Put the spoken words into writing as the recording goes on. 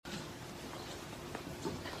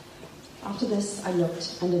After this I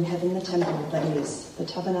looked, and in heaven the temple, that is, the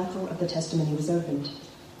tabernacle of the testimony, was opened.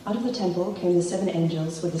 Out of the temple came the 7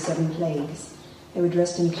 angels with the 7 plagues. They were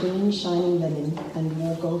dressed in clean, shining linen, and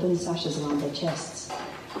wore golden sashes around their chests.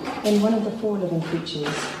 Then one of the 4 living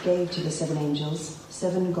creatures gave to the 7 angels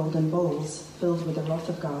 7 golden bowls filled with the wrath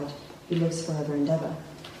of God, who lives forever and ever.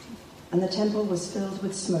 And the temple was filled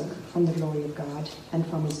with smoke from the glory of God and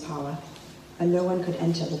from his power, and no one could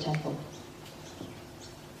enter the temple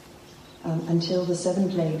until the 7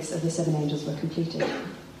 plagues of the 7 angels were completed.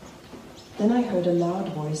 Then I heard a loud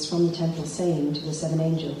voice from the temple saying to the 7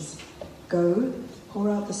 angels, "Go, pour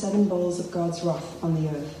out the 7 bowls of God's wrath on the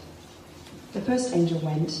earth." The first angel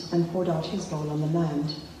went and poured out his bowl on the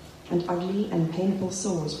land, and ugly and painful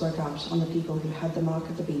sores broke out on the people who had the mark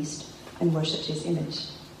of the beast and worshipped his image.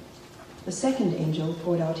 The second angel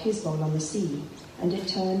poured out his bowl on the sea, and it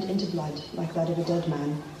turned into blood like that of a dead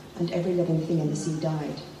man, and every living thing in the sea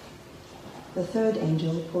died. The third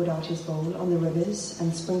angel poured out his bowl on the rivers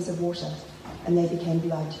and springs of water, and they became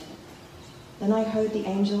blood. Then I heard the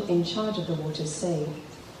angel in charge of the waters say,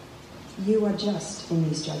 "You are just in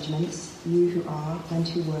these judgments, you who are and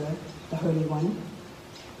who were the Holy One,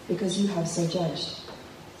 because you have so judged.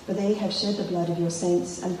 For they have shed the blood of your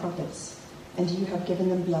saints and prophets, and you have given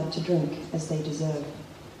them blood to drink as they deserve."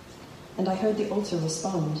 And I heard the altar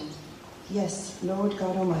respond, "Yes, Lord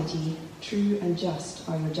God Almighty, true and just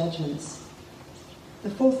are your judgments." The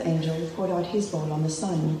fourth angel poured out his bowl on the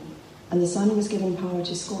sun, and the sun was given power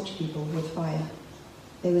to scorch people with fire.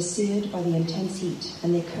 They were seared by the intense heat,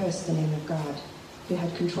 and they cursed the name of God, who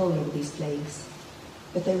had control over these plagues.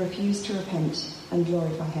 But they refused to repent and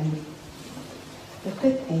glorify him. The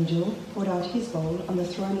fifth angel poured out his bowl on the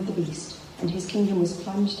throne of the beast, and his kingdom was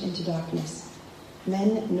plunged into darkness.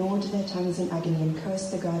 Men gnawed their tongues in agony and cursed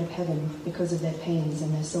the God of heaven because of their pains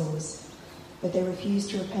and their sores. But they refused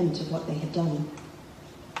to repent of what they had done.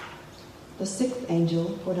 The sixth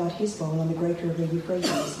angel poured out his bowl on the great river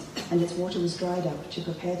Euphrates, and its water was dried up to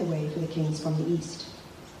prepare the way for the kings from the east.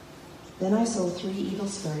 Then I saw 3 evil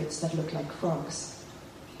spirits that looked like frogs.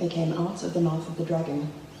 They came out of the mouth of the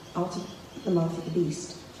dragon, out of the mouth of the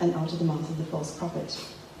beast, and out of the mouth of the false prophet.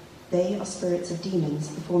 They are spirits of demons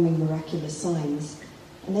performing miraculous signs,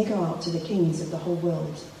 and they go out to the kings of the whole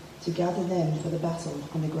world to gather them for the battle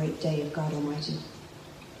on the great day of God Almighty.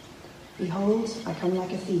 Behold, I come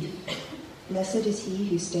like a thief. Blessed is he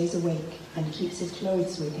who stays awake and keeps his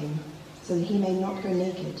clothes with him, so that he may not go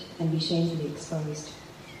naked and be shamefully exposed.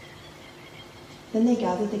 Then they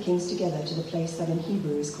gathered the kings together to the place that in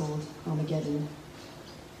Hebrew is called Armageddon.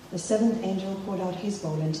 The 7th angel poured out his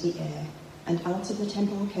bowl into the air, and out of the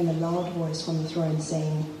temple came a loud voice from the throne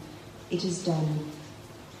saying, "It is done."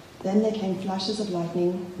 Then there came flashes of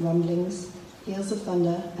lightning, rumblings, peals of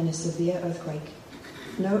thunder, and a severe earthquake.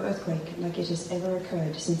 No earthquake like it has ever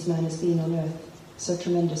occurred since man has been on earth, so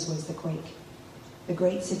tremendous was the quake. The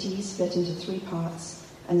great cities split into 3 parts,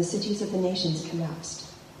 and the cities of the nations collapsed.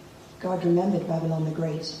 God remembered Babylon the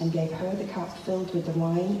Great and gave her the cup filled with the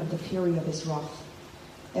wine of the fury of his wrath.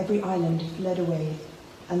 Every island fled away,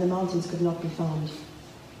 and the mountains could not be found.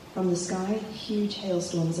 From the sky, huge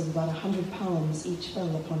hailstorms of about 100 pounds each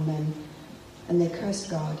fell upon men, and they cursed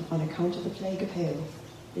God on account of the plague of hail,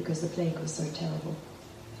 because the plague was so terrible.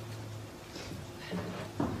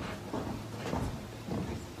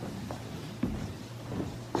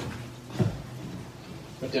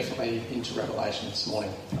 We're definitely into Revelation this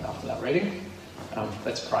morning after that reading.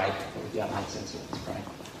 Let's pray with the utmost sense. Let's pray.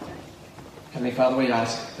 Heavenly Father, we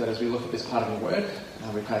ask that as we look at this part of your word,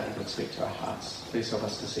 we pray that you would speak to our hearts. Please help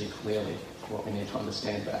us to see clearly what we need to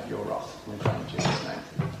understand about your wrath. We pray in Jesus' name.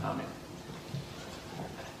 Amen.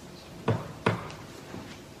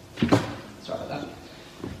 Sorry about that.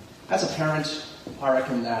 As a parent, I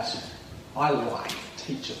reckon that I like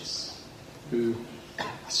teachers who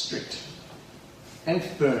are strict and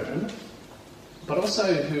firm, but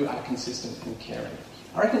also who are consistent and caring.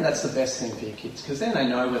 I reckon that's the best thing for your kids, because then they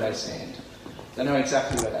know where they stand. They know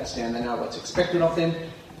exactly where they stand. They know what's expected of them.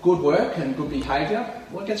 Good work and good behaviour,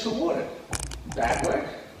 what gets rewarded? Bad work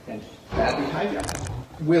and bad behaviour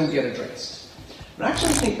will get addressed. And I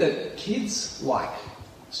actually think that kids like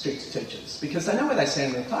strict teachers, because they know where they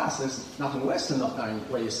stand in the class. There's nothing worse than not knowing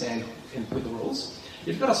where you stand with the rules. If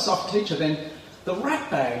you've got a soft teacher, then the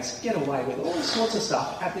ratbags get away with all sorts of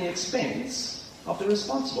stuff at the expense of the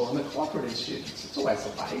responsible and the cooperative students. It's always the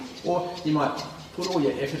way. Or you might put all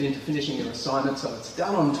your effort into finishing your assignment so it's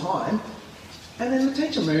done on time, and then the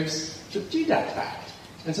teacher moves the due date back.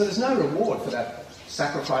 And so there's no reward for that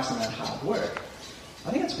sacrifice and that hard work.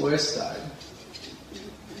 I think it's worse, though,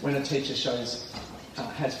 when a teacher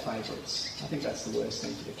has favourites. I think that's the worst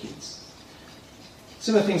thing for the kids.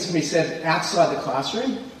 Similar things can be said outside the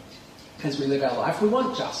classroom as we live our life. We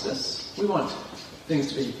want justice. We want things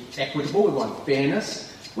to be equitable. We want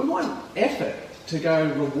fairness. We want effort to go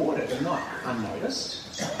rewarded and not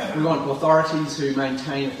unnoticed. We want authorities who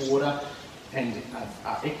maintain order and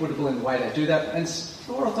are equitable in the way they do that. And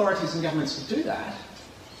for authorities and governments to do that,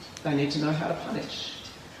 they need to know how to punish.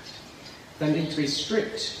 They need to be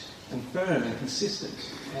strict and firm and consistent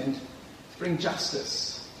and bring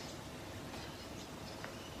justice.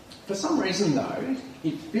 For some reason, though,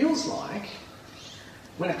 it feels like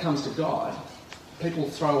when it comes to God, people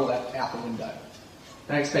throw all that out the window.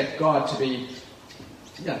 They expect God to be,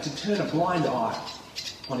 to turn a blind eye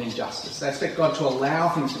on injustice. They expect God to allow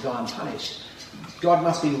things to go unpunished. God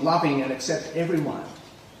must be loving and accept everyone.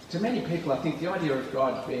 To many people, I think the idea of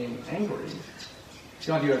God being angry,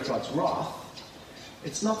 the idea of God's wrath,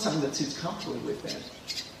 it's not something that sits comfortably with them.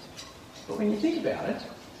 But when you think about it,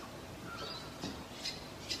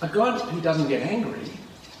 a God who doesn't get angry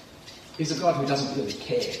is a God who doesn't really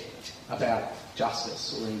care about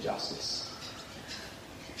justice or injustice.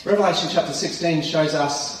 Revelation chapter 16 shows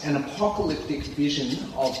us an apocalyptic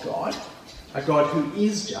vision of God, a God who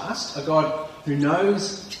is just, a God who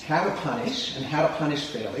knows how to punish and how to punish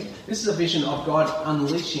fairly. This is a vision of God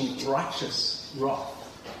unleashing righteous wrath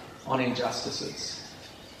on injustices.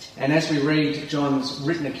 And as we read John's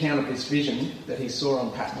written account of this vision that he saw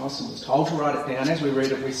on Patmos and was told to write it down, as we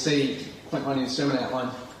read it, we see, point one in the sermon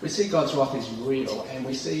outline, we see God's wrath is real and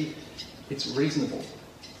we see it's reasonable.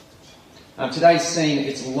 Today's scene,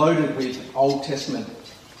 it's loaded with Old Testament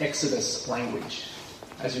Exodus language.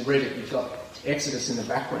 As you read it, you've got Exodus in the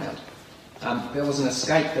background. There was an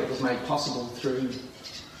escape that was made possible through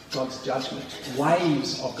God's judgment,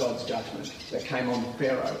 waves of God's judgment that came on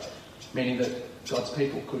Pharaoh, meaning that God's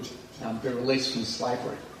people could be released from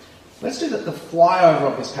slavery. Let's do the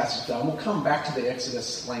flyover of this passage though, and we'll come back to the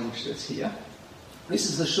Exodus language that's here. This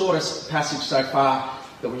is the shortest passage so far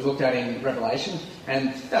that we've looked at in Revelation,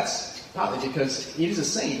 and that's partly because it is a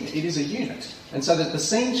scene, it is a unit. And so that the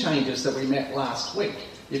scene changes that we met last week,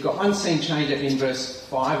 you've got one scene changer in verse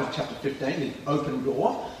 5 of chapter 15, the open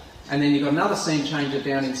door, and then you've got another scene changer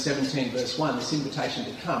down in 17 verse 1, this invitation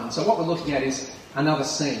to come. And so what we're looking at is another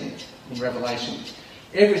scene in Revelation.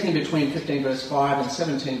 Everything between 15 verse 5 and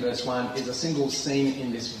 17 verse 1 is a single scene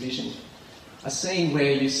in this vision. A scene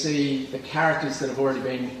where you see the characters that have already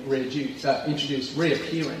been introduced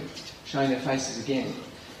reappearing, showing their faces again.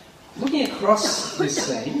 Looking across this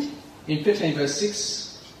scene, in 15 verse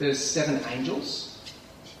 6, there's 7 angels.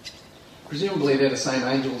 Presumably they're the same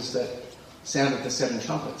angels that sounded the 7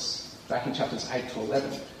 trumpets back in chapters 8 to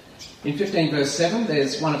 11. In 15 verse 7,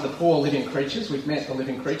 there's one of the 4 living creatures. We've met the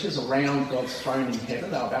living creatures around God's throne in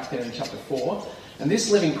heaven. They were back there in chapter 4. And this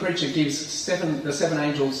living creature gives the 7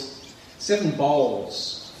 angels 7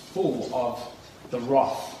 bowls full of the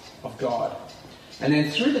wrath of God. And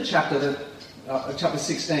then through the chapter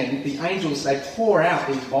 16, the angels, they pour out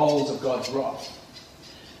these bowls of God's wrath.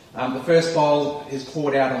 The first bowl is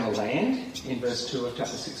poured out on the land in verse 2 of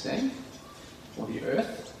chapter 16, or the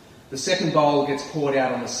earth. The second bowl gets poured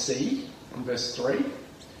out on the sea in verse 3.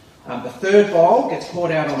 The third bowl gets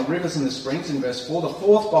poured out on the rivers and the springs in verse 4. The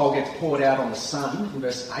fourth bowl gets poured out on the sun in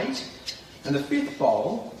verse 8. And the fifth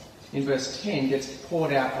bowl in verse 10 gets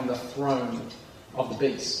poured out on the throne of the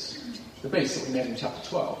beast. The beast that we met in chapter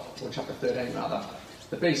 12, or chapter 13 rather.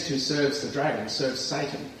 The beast who serves the dragon, serves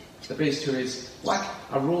Satan. The beast who is like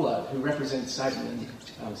a ruler who represents Satan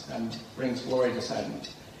and brings glory to Satan.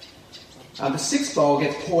 The sixth bowl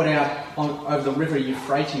gets poured out over the river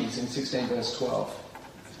Euphrates in 16 verse 12.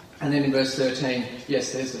 And then in verse 13,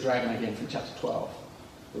 yes, there's the dragon again from chapter 12.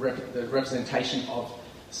 The representation of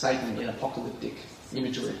Satan in apocalyptic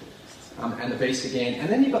imagery. And the beast again. And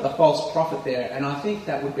then you've got the false prophet there, and I think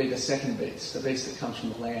that would be the second beast, the beast that comes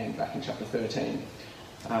from the land back in chapter 13.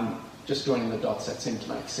 Just joining the dots, that seemed to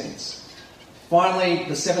make sense. Finally,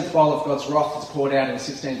 the seventh bowl of God's wrath is poured out in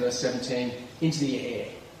 16 verse 17 into the air.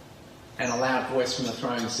 And a loud voice from the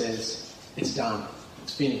throne says, it's done,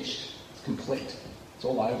 it's finished, it's complete, it's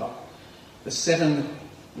all over. The 7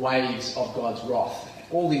 waves of God's wrath.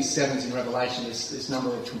 All these 7s in Revelation, this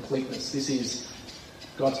number of completeness. This is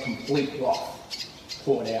God's complete wrath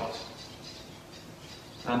poured out.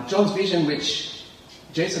 John's vision, which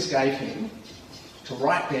Jesus gave him to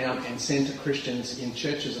write down and send to Christians in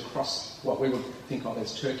churches across what we would think of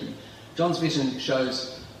as Turkey. John's vision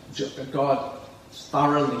shows God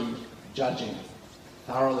thoroughly judging,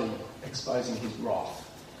 thoroughly exposing his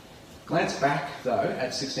wrath. Glance back, though,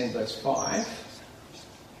 at 16 verse 5.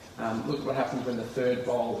 Look at what happens when the third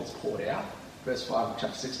bowl is poured out. Verse 5 of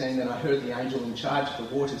chapter 16, then I heard the angel in charge of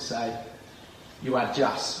the waters say, You are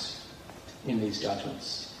just in these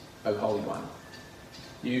judgments, O Holy One,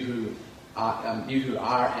 you who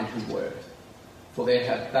are and who were. For they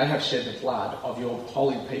have shed the blood of your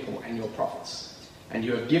holy people and your prophets, and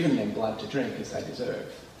you have given them blood to drink as they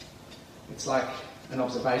deserve. It's like an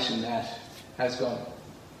observation that as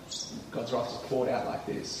God's wrath is poured out like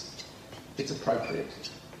this, it's appropriate.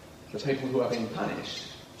 The people who are being punished,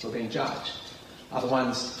 who are being judged, are the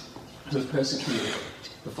ones who have persecuted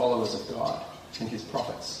the followers of God and his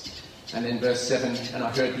prophets. And then verse 7, and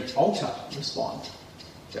I heard the altar respond.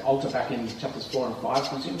 The altar back in chapters 4 and 5,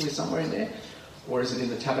 presumably somewhere in there. Or is it in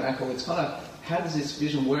the tabernacle? It's kind of, how does this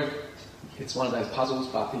vision work? It's one of those puzzles,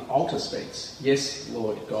 but the altar speaks. Yes,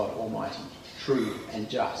 Lord God Almighty, true and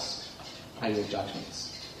just are your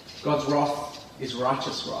judgments. God's wrath is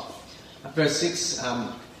righteous wrath. Verse 6,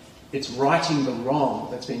 it's righting the wrong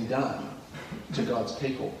that's been done to God's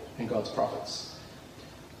people and God's prophets.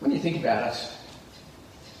 When you think about it,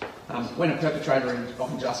 when a perpetrator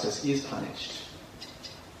of injustice is punished,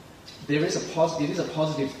 it is a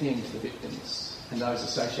positive thing to the victims and those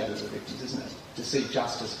associated with the victims, isn't it? To see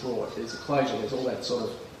justice brought. There's a closure, there's all that sort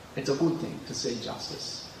of... It's a good thing to see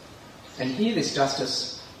justice. And here this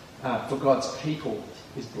justice for God's people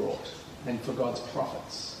is brought, and for God's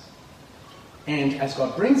prophets. And as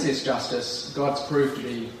God brings this justice, God's proved to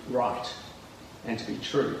be right and to be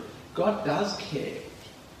true. God does care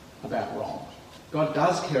about wrong. God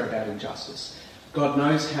does care about injustice. God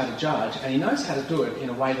knows how to judge, and he knows how to do it in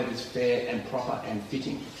a way that is fair and proper and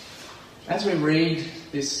fitting. As we read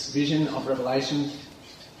this vision of Revelation,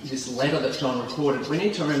 this letter that John recorded, we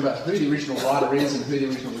need to remember who the original writer is and who the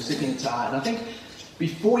original recipients are. And I think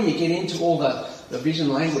before you get into all the vision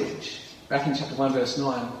language, back in chapter 1 verse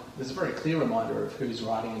 9, there's a very clear reminder of who's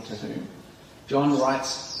writing and to whom. John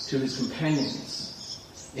writes to his companions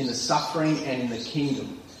in the suffering and in the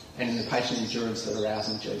kingdom and in the patient endurance that are ours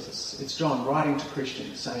in Jesus. It's John writing to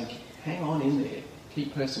Christians saying, hang on in there,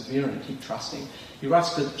 keep persevering, keep trusting. He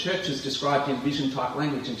writes to the churches described in vision-type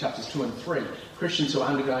language in chapters 2 and 3, Christians who are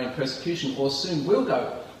undergoing persecution or soon will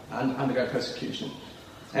undergo persecution.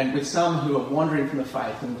 And with some who are wandering from the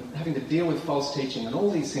faith and having to deal with false teaching, and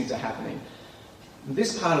all these things are happening.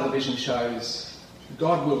 This part of the vision shows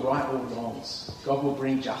God will right all wrongs. God will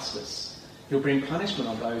bring justice. He'll bring punishment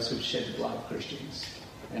on those who've shed the blood of Christians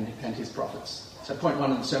and his prophets. So point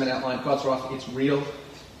 1 in the sermon outline, God's wrath, it's real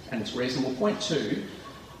and it's reasonable. Point 2,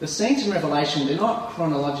 the scenes in Revelation, they're not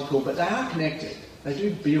chronological, but they are connected. They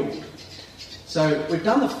do build. So we've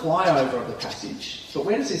done the flyover of the passage, but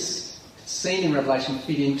where does this scene in Revelation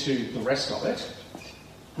fit into the rest of it?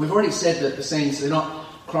 We've already said that the scenes, they're not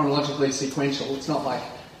chronologically sequential. It's not like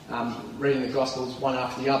reading the Gospels one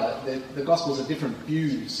after the other. The Gospels are different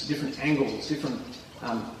views, different angles, different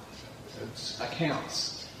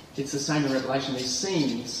accounts. It's the same in Revelation. These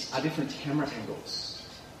scenes are different camera angles,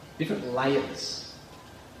 different layers,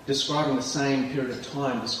 describing the same period of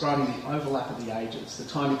time, describing the overlap of the ages, the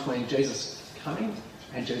time between Jesus coming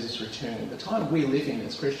and Jesus' return, the time we live in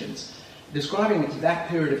as Christians, describing that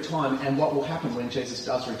period of time and what will happen when Jesus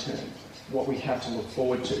does return, what we have to look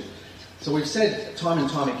forward to. So we've said time and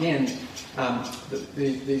time again,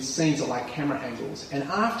 these scenes are like camera angles, and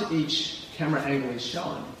after each camera angle is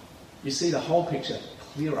shown, you see the whole picture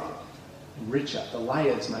clearer and richer. The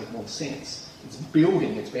layers make more sense. It's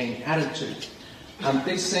building, it's being added to.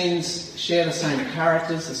 These scenes share the same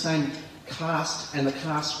characters, the same cast, and the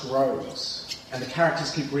cast grows, and the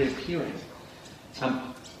characters keep reappearing.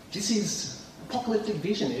 This is apocalyptic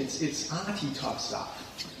vision. It's arty type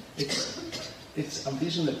stuff. It's a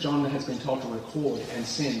vision that John has been told to record and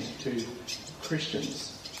send to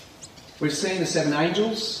Christians. We've seen the 7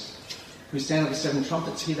 angels who stand with the 7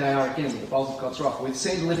 trumpets. Here they are again with the bowls of God's wrath. We've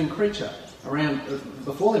seen the living creature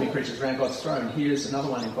the 4 living creatures around God's throne. Here's another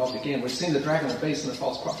one involved again. We've seen the dragon, the beast, and the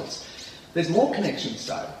false prophets. There's more connections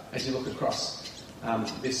though as you look across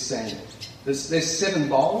this scene. There's 7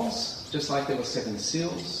 bowls, just like there were 7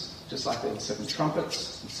 seals, just like there were 7 trumpets,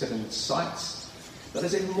 7 sights. But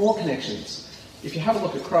there's even more connections. If you have a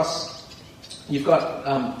look across, you've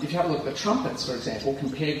got, if you have a look at the trumpets, for example,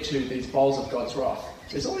 compared to these bowls of God's wrath,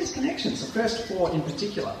 there's all these connections, the first 4 in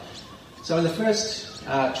particular. So in the first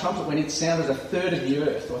trumpet, when it sounded, a third of the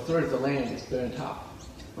earth, or a third of the land is burnt up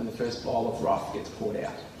when the first bowl of wrath gets poured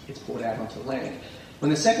out. It's poured out onto the land. When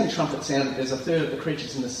the second trumpet sounded, there's a third of the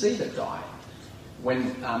creatures in the sea that die.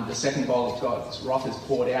 When the second bowl of God's wrath is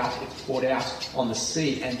poured out, it's poured out on the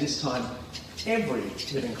sea, and this time every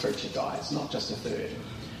living creature dies, not just a third.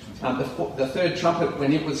 The third trumpet,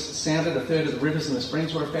 when it was sounded, a third of the rivers and the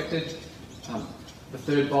springs were affected. The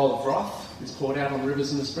third bowl of wrath is poured out on the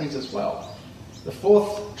rivers and the springs as well. The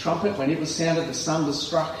fourth trumpet, when it was sounded, the sun was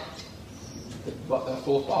struck. The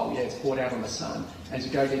fourth bowl, it's poured out on the sun. As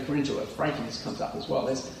you go deeper into it, frankincense comes up as well.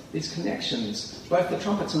 There's these connections. Both the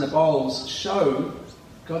trumpets and the bowls show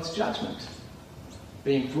God's judgment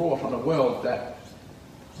being brought on a world that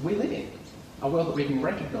we live in, a world that we can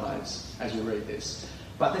recognise as we read this.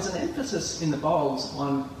 But there's an emphasis in the bowls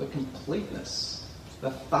on the completeness,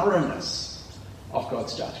 the thoroughness of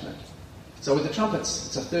God's judgment. So with the trumpets,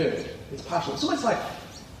 it's a third, it's partial. It's almost like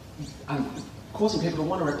causing people to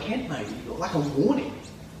want to repent, maybe, like a warning.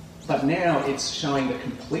 But now it's showing the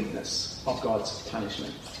completeness of God's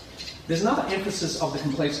punishment. There's another emphasis of the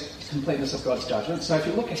completeness of God's judgment. So if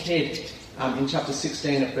you look ahead in chapter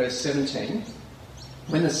 16 at verse 17,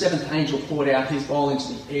 when the seventh angel poured out his bowl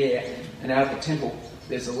into the air and out of the temple,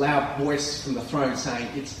 there's a loud voice from the throne saying,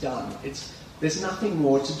 "It's done." There's nothing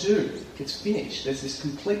more to do. It's finished. There's this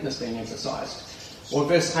completeness being emphasised. Or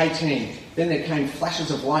verse 18, then there came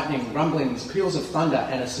flashes of lightning, rumblings, peals of thunder,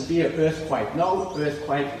 and a severe earthquake. No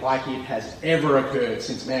earthquake like it has ever occurred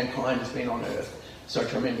since mankind has been on earth. So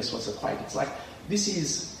tremendous was the quake. It's like, this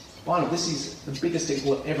is final. This is the biggest it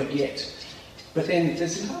will ever get. But then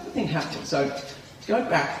there's another thing happening. So go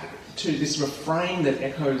back to this refrain that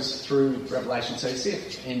echoes through Revelation. So you see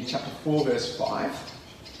it in chapter 4, verse 5.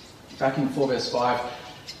 Back in 4, verse 5,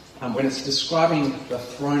 when it's describing the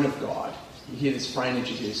throne of God, you hear this phrase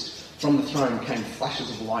introduced. From the throne came flashes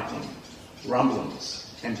of lightning, rumblings,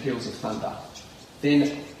 and peals of thunder.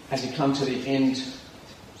 Then, as you come to the end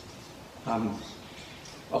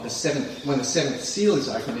of the seventh, when the seventh seal is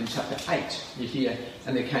opened in chapter 8, you hear,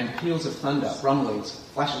 and there came peals of thunder, rumblings,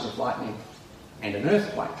 flashes of lightning, and an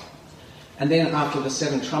earthquake. And then after the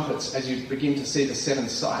seven trumpets, as you begin to see the seven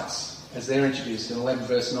sights, as they're introduced in 11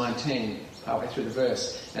 verse 19, partway through the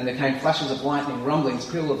verse, and there came flashes of lightning, rumblings,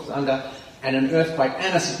 peals of thunder, and an earthquake,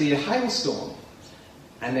 and a severe hailstorm.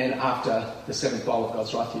 And then after the seventh bowl of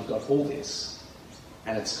God's wrath, you've got all this.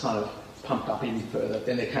 And it's kind of pumped up even further.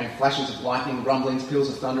 Then there came flashes of lightning, rumblings, peals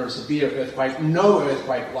of thunder, a severe earthquake. No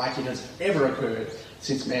earthquake like it has ever occurred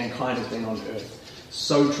since mankind has been on earth.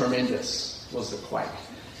 So tremendous was the quake.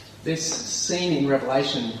 This scene in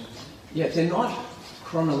Revelation, they're not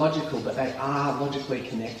chronological, but they are logically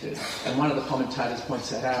connected. And one of the commentators points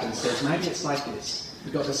that out and says, maybe it's like this.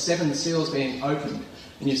 You've got the seven seals being opened,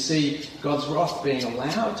 and you see God's wrath being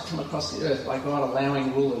allowed to come across the earth by God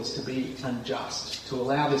allowing rulers to be unjust, to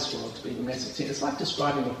allow this world to be the mess of sin. It's like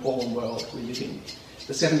describing the fallen world we live in.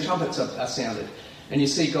 The seven trumpets are sounded, and you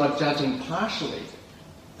see God judging partially,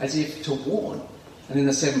 as if to warn, and then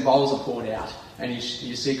the seven bowls are poured out, and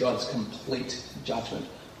you see God's complete judgment.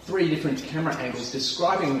 3 different camera angles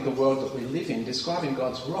describing the world that we live in, describing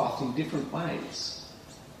God's wrath in different ways,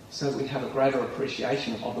 so that we have a greater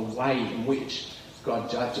appreciation of the way in which God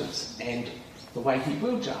judges and the way he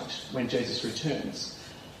will judge when Jesus returns.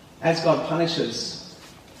 As God punishes,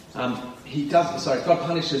 God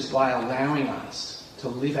punishes by allowing us to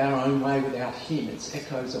live our own way without him. It's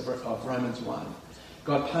echoes of Romans 1.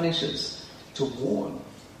 God punishes to warn,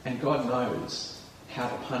 and God knows how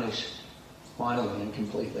to punish finally and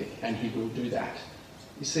completely, and he will do that.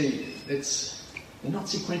 You see, they're not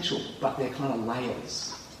sequential, but they're kind of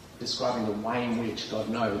layers, describing the way in which God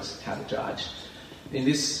knows how to judge. In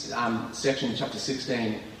this section, chapter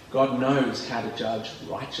 16, God knows how to judge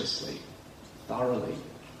righteously, thoroughly,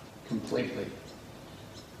 completely.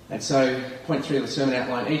 And so, point 3 of the sermon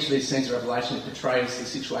outline, each of these scenes of Revelation portrays the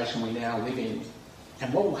situation we now live in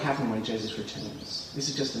and what will happen when Jesus returns. This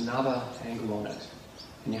is just another angle on it,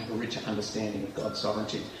 and you have a richer understanding of God's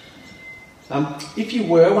sovereignty. If you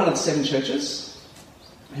were one of the 7 churches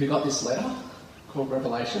who got this letter called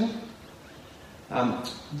Revelation,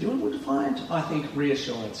 you would find, I think,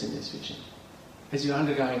 reassurance in this vision. As you're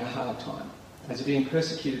undergoing a hard time, as you're being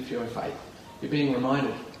persecuted for your faith, you're being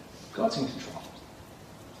reminded God's in control.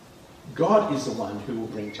 God is the one who will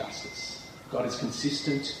bring justice. God is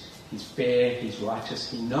consistent, he's fair, he's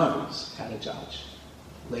righteous, he knows how to judge.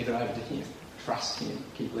 Leave it over to him. Trust him.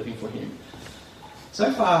 Keep living for him.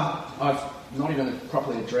 So far, I've not even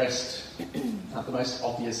properly addressed the most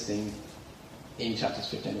obvious thing in chapters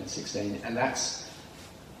 15 and 16, and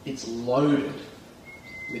it's loaded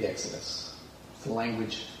with Exodus. It's the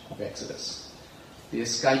language of Exodus. The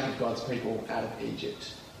escape of God's people out of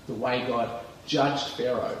Egypt. The way God judged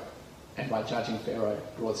Pharaoh, and by judging Pharaoh,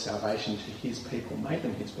 brought salvation to his people, made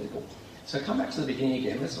them his people. So come back to the beginning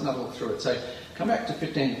again. Let's have another look through it. So come back to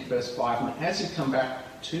 15 verse 5, and as you come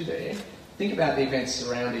back to there, think about the events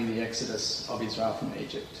surrounding the exodus of Israel from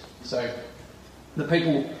Egypt. So the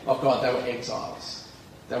people of God, they were exiles.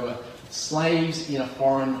 They were slaves in a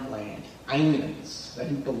foreign land, aliens. They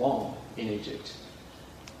didn't belong in Egypt.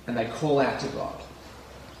 And they call out to God.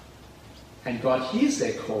 And God hears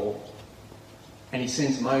their call, and he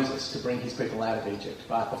sends Moses to bring his people out of Egypt.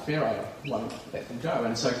 But the Pharaoh won't let them go.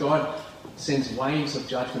 And so God sends waves of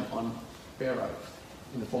judgment on Pharaoh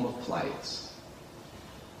in the form of plagues.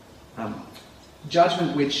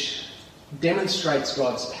 Judgment which demonstrates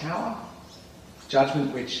God's power,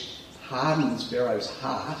 judgment which hardens Pharaoh's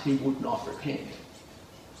heart, he would not repent,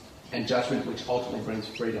 and judgment which ultimately brings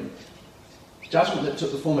freedom. Judgment that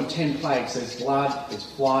took the form of 10 plagues. There's blood, there's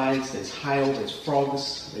flies, there's hail, there's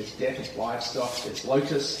frogs, there's death of livestock, there's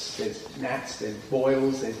locusts, there's gnats, there's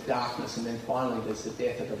boils, there's darkness, and then finally there's the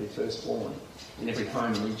death of every firstborn in every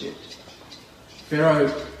home in Egypt. Pharaoh,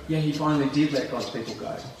 he finally did let God's people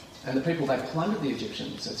go. And the people, they plundered the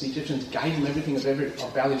Egyptians. So the Egyptians gave them everything of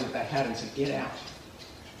value that they had and said, get out.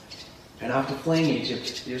 And after fleeing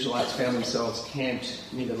Egypt, the Israelites found themselves camped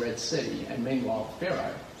near the Red Sea. And meanwhile,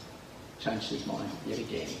 Pharaoh changed his mind yet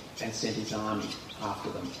again and sent his army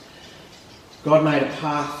after them. God made a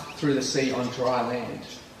path through the sea on dry land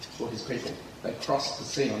for his people. They crossed the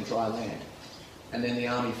sea on dry land. And then the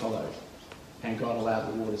army followed. And God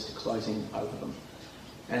allowed the waters to close in over them.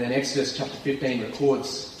 And then Exodus chapter 15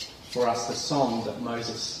 records for us the song that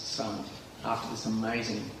Moses sung after this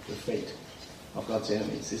amazing defeat of God's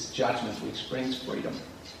enemies, this judgment which brings freedom.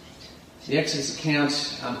 The Exodus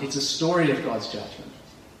account, it's a story of God's judgment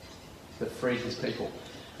that freed his people.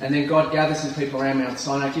 And then God gathers his people around Mount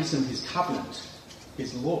Sinai, gives them his covenant,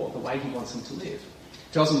 his law, the way he wants them to live.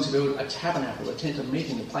 Tells them to build a tabernacle, a tent of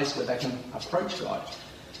meeting, a place where they can approach God.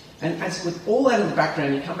 And as with all that in the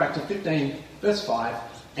background, you come back to 15 verse 5,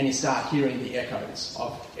 and you start hearing the echoes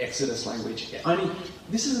of Exodus language.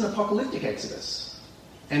 This is an apocalyptic Exodus.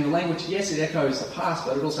 And the language, yes, it echoes the past,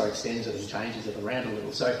 but it also extends it and changes it around a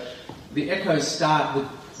little. So the echoes start with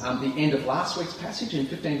the end of last week's passage. In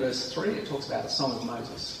 15 verse 3, it talks about the Song of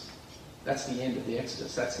Moses. That's the end of the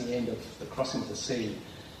Exodus. That's the end of the crossing of the sea.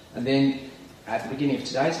 And then at the beginning of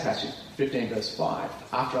today's passage, 15 verse 5,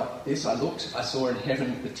 after this I looked, I saw in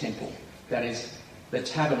heaven the temple. That is the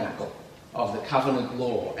tabernacle of the covenant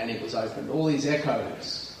law, and it was opened. All these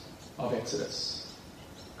echoes of Exodus.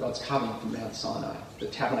 God's covenant from Mount Sinai, the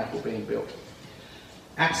tabernacle being built.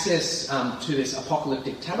 Access to this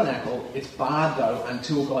apocalyptic tabernacle, it's barred though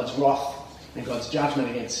until God's wrath and God's judgment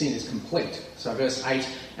against sin is complete. So verse 8,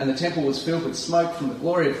 and the temple was filled with smoke from the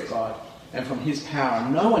glory of God and from his power.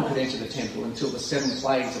 No one could enter the temple until the 7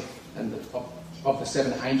 plagues of the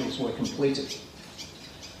 7 angels were completed.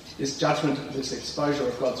 This judgment, this exposure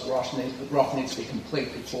of God's wrath needs to be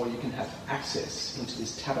complete before you can have access into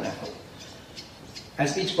this tabernacle.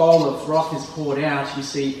 As each bowl of wrath is poured out, you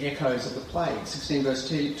see echoes of the plague. 16 verse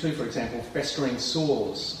 2, for example, festering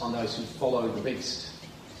sores on those who follow the beast.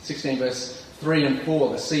 16 verse 3 and 4,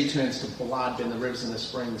 the sea turns to blood and the rivers and the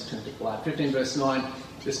springs turn to blood. 15 verse 9,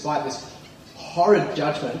 despite this horrid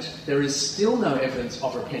judgment, there is still no evidence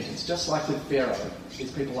of repentance, just like with Pharaoh.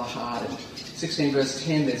 These people are hardened. 16 verse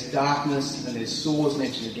 10, there's darkness and there's sores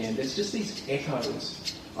mentioned again. There's just these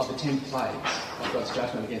echoes of the 10 plagues of God's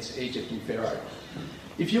judgment against Egypt and Pharaoh.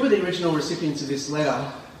 If you were the original recipients of this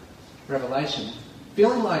letter, Revelation,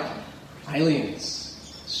 feeling like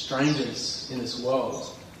aliens, strangers in this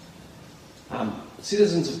world,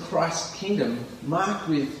 citizens of Christ's kingdom, marked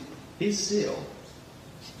with his seal,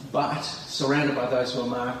 but surrounded by those who are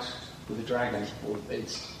marked with a dragon or the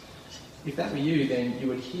beast. If that were you, then you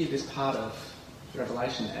would hear this part of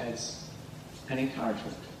Revelation as an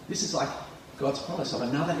encouragement. This is like God's promise of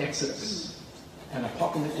another Exodus, an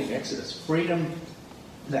apocalyptic Exodus, freedom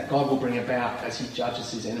that God will bring about as he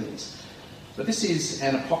judges his enemies. But this is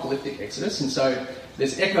an apocalyptic Exodus, and so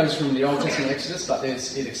there's echoes from the Old Testament Exodus, but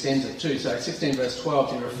it extends it too. So 16 verse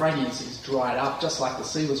 12, the Euphrates is dried up, just like the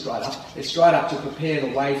sea was dried up. It's dried up to prepare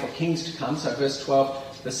the way for kings to come. So verse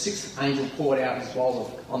 12, the 6th angel poured out his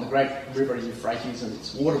bowl on the great river Euphrates, and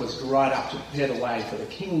its water was dried up to prepare the way for the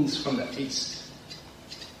kings from the east.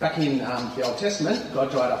 Back in the Old Testament,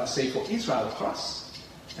 God dried up the sea for Israel to cross,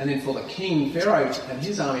 and then for the king Pharaoh and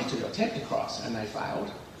his army to attempt to cross, and they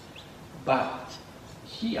failed. But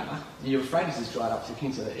here, the Euphrates is dried up for the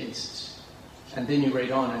kings of the east. And then you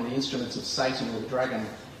read on, and the instruments of Satan or the dragon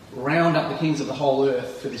round up the kings of the whole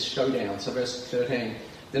earth for this showdown. So verse 13,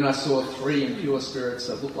 then I saw 3 impure spirits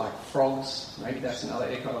that looked like frogs. Maybe that's another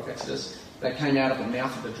echo of Exodus. They came out of the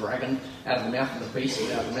mouth of the dragon, out of the mouth of the beast,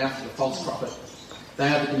 and out of the mouth of the false prophet. They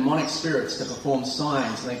are the demonic spirits that perform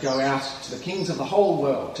signs, and they go out to the kings of the whole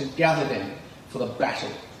world to gather them for the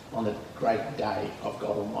battle on the great day of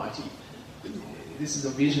God Almighty. This is a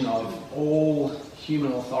vision of all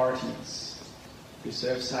human authorities who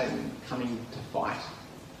serve Satan coming to fight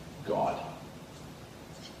God.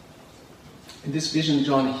 In this vision,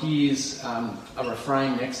 John hears a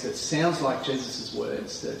refrain next that sounds like Jesus'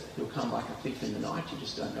 words, that he'll come like a thief in the night, you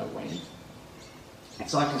just don't know when.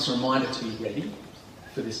 It's like this reminder to be ready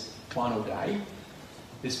for this final day,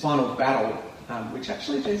 this final battle, which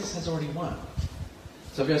actually Jesus has already won.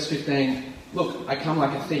 So verse 15, look, I come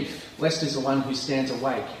like a thief. Blessed is the one who stands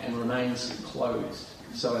awake and remains clothed,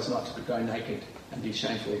 so as not to go naked and be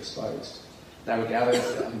shamefully exposed. Then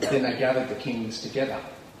they gathered the kings together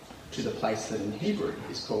to the place that in Hebrew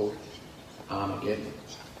is called Armageddon.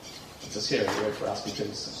 It's a scary word for us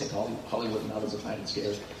because I think Hollywood and others have made it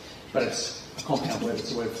scary. But it's a compound word.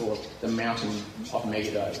 It's a word for the mountain of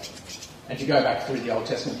Megiddo. And if you go back through the Old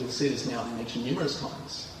Testament, you'll see this mountain mentioned numerous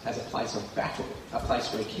times as a place of battle, a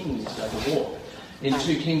place where kings go to war. In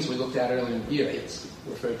 2 Kings we looked at earlier in the year, it's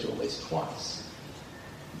referred to at least twice.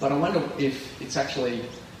 But I wonder if it's actually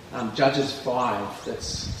Judges 5 that's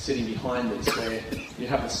sitting behind this, where you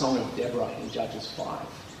have the Song of Deborah in Judges 5,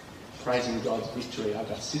 praising God's victory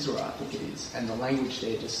over Sisera, I think it is, and the language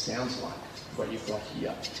there just sounds like what you've got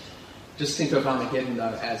here. Just think of Armageddon,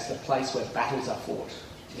 though, as the place where battles are fought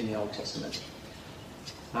in the Old Testament.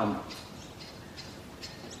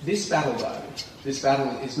 This battle, though, this battle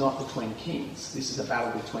is not between kings. This is a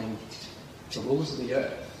battle between the rulers of the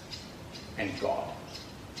earth and God.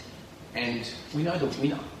 And we know the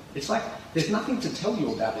winner. It's like there's nothing to tell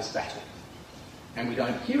you about this battle, and we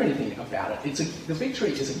don't hear anything about it. The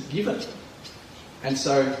victory is a given. And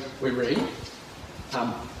so we read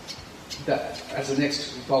that as the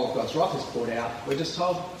next bowl of God's wrath is poured out, we're just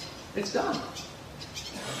told it's done.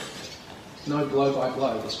 No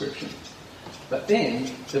blow-by-blow description. But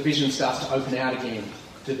then the vision starts to open out again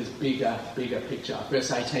to this bigger picture.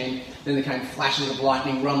 Verse 18, then there came flashes of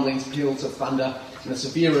lightning, rumblings, peals of thunder, and a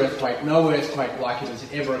severe earthquake. No earthquake like it has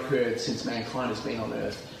ever occurred since mankind has been on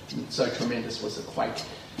earth. So tremendous was the quake.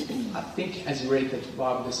 I think as you read the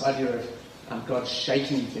Bible, this idea of God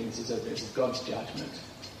shaking things is God's judgment.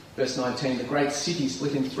 Verse 19, the great city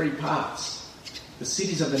split in 3 parts. The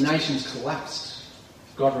cities of the nations collapsed.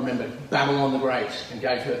 God remembered Babylon the Great and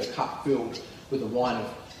gave her the cup filled with the wine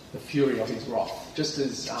of the fury of his wrath. Just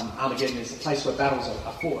as Armageddon is the place where battles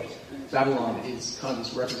are fought, Babylon is kind of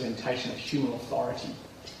this representation of human authority.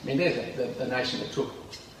 I mean, they're the nation that took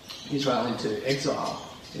Israel into exile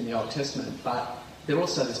in the Old Testament, but they're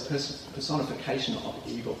also this personification of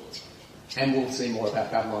evil. And we'll see more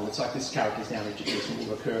about Babylon. It's like this character is now introduced and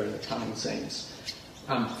will recur in the coming scenes.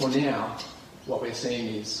 For now, what we're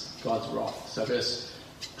seeing is God's wrath. So verse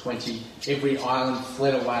 20, every island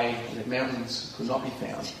fled away and the mountains could not be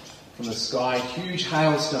found. From the sky, huge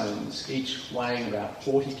hailstones, each weighing about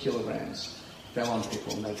 40 kilograms, fell on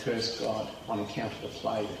people, and they cursed God on account of the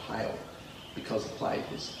plague of hail, because the plague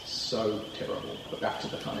was so terrible. But back to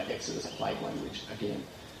the kind of Exodus plague language again.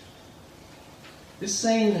 This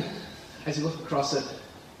scene, as you look across it,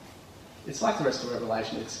 it's like the rest of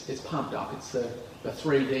Revelation. It's pumped up. It's the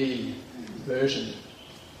 3D version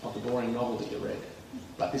of the boring novel that you read.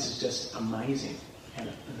 But this is just amazing and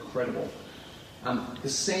incredible. The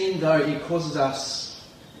scene, though, it causes us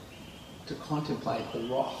to contemplate the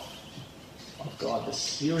wrath of God, the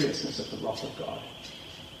seriousness of the wrath of God.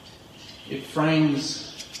 It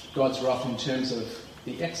frames God's wrath in terms of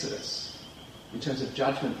the Exodus, in terms of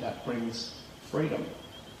judgment that brings freedom,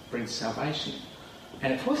 brings salvation.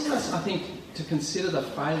 And it causes us, I think, to consider the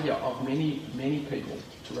failure of many, many people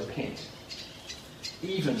to repent,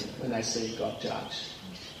 even when they see God judge.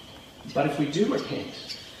 But if we do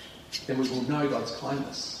repent, then we will know God's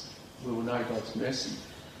kindness. We will know God's mercy.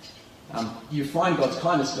 You find God's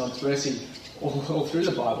kindness and God's mercy all through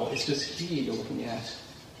the Bible. It's just here you're looking at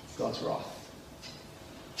God's wrath.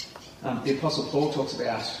 The Apostle Paul talks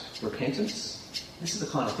about repentance. This is the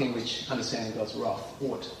kind of thing which understanding God's wrath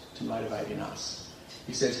ought to motivate in us.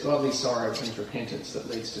 He says, godly sorrow brings repentance that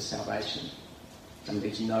leads to salvation and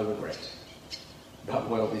leads to no regret. But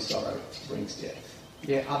worldly sorrow brings death.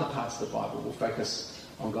 Yeah, other parts of the Bible will focus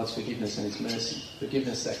on God's forgiveness and his mercy.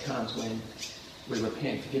 Forgiveness that comes when we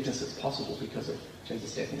repent. Forgiveness that's possible because of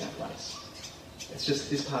Jesus' death in our place. It's just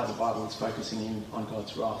this part of the Bible is focusing in on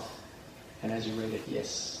God's wrath. And as you read it,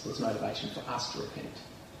 yes, there's motivation for us to repent.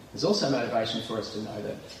 There's also motivation for us to know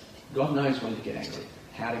that God knows when to get angry,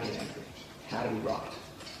 how to get angry, how to be right,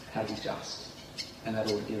 how to be just. And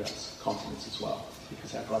that ought to give us confidence as well,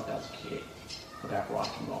 because our God does care about right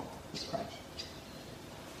and wrong. Let's pray.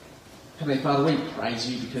 Heavenly Father, we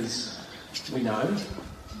praise you because we know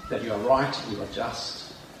that you are right, you are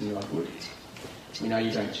just, and you are good. We know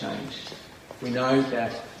you don't change. We know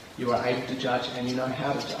that You are able to judge and you know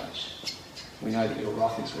how to judge. We know that your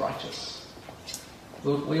wrath is righteous.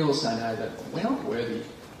 Lord, we also know that we're not worthy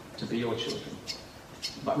to be your children.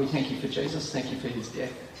 But we thank you for Jesus. Thank you for his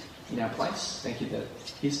death in our place. Thank you that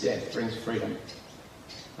his death brings freedom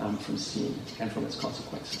from sin and from its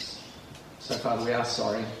consequences. So, Father, we are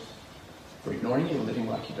sorry for ignoring you and living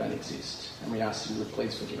like you don't exist. And we ask you to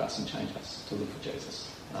please forgive us and change us to live for Jesus.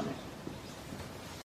 Amen.